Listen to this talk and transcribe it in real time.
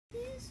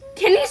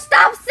Can you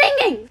stop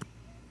singing?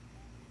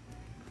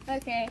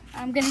 Okay,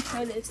 I'm gonna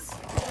kill this.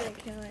 I'm gonna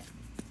kill it.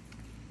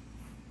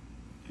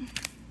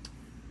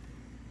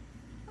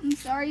 I'm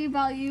sorry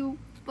about you,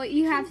 but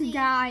you have to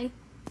die.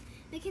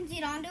 Mackenzie,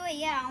 don't do it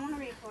yet. I want to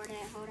record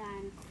it. Hold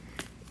on.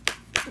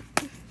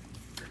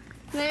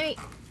 Wait.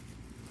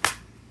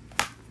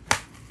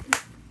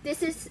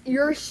 This is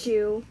your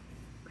shoe.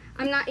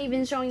 I'm not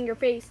even showing your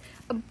face.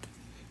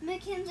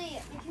 Mackenzie,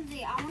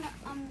 I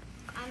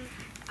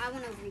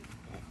wanna record it.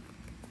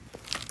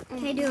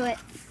 Okay, do it.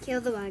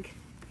 Kill the bug.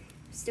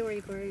 Still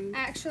recording.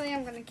 Actually,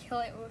 I'm gonna kill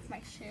it with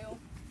my shoe.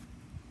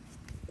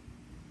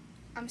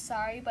 I'm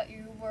sorry, but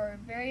you were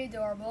very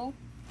adorable.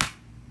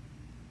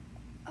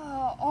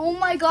 Oh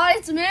my god,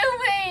 it's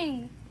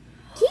moving!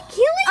 Keep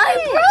killing it. I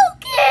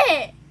broke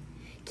it!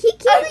 Keep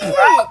killing it.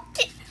 Broke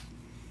it!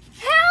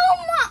 How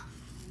much?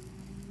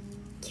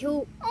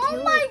 Kill.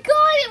 Oh my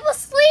god, it was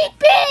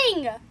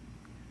sleeping!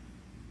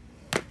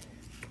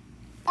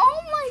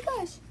 Oh my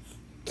gosh.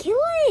 Kill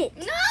it.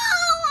 No,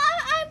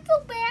 I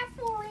feel bad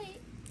for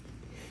it.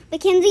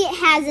 Mackenzie, it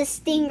has a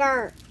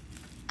stinger.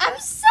 I'm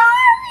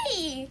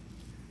sorry.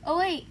 Oh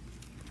wait.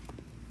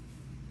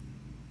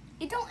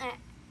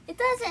 It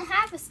doesn't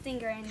have a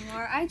stinger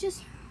anymore. I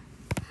just.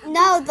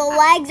 No, the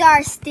legs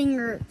are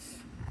stingers.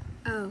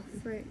 Oh,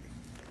 frick.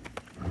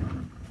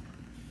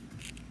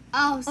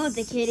 Oh,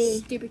 the kitty.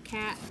 Stupid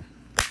cat.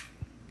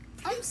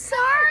 I'm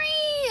sorry.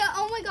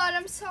 Oh my god,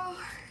 I'm sorry.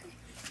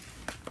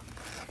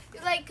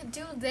 Like,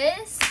 do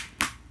this.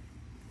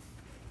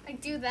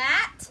 Like, do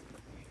that.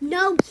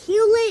 No,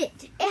 kill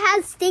it. It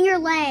has stinger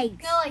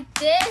legs. Go like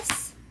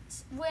this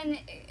when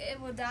it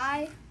will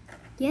die.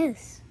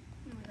 Yes.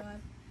 Oh my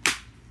god.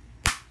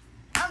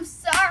 I'm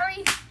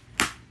sorry.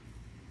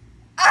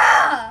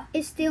 Ah!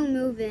 It's still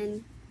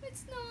moving.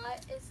 It's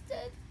not. It's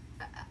dead.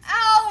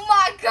 Oh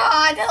my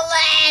god, the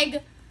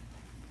leg!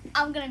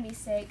 I'm gonna be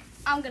sick.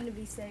 I'm gonna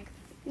be sick.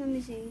 Let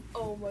me see.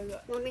 Oh my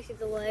god. Let me see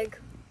the leg.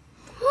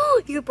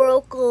 You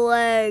broke a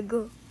leg.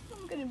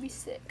 I'm gonna be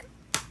sick.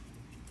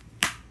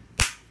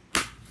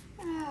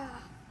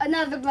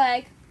 Another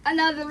leg.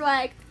 Another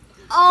leg.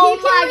 Oh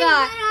Keep my killing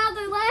god.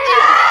 Another leg.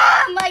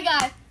 Ah, my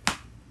god.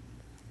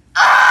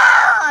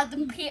 Ah,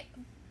 the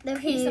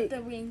piece of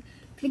the wing.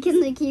 Because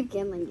they keep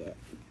killing it.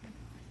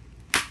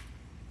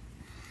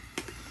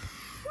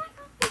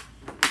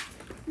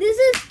 This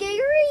is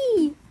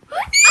scary.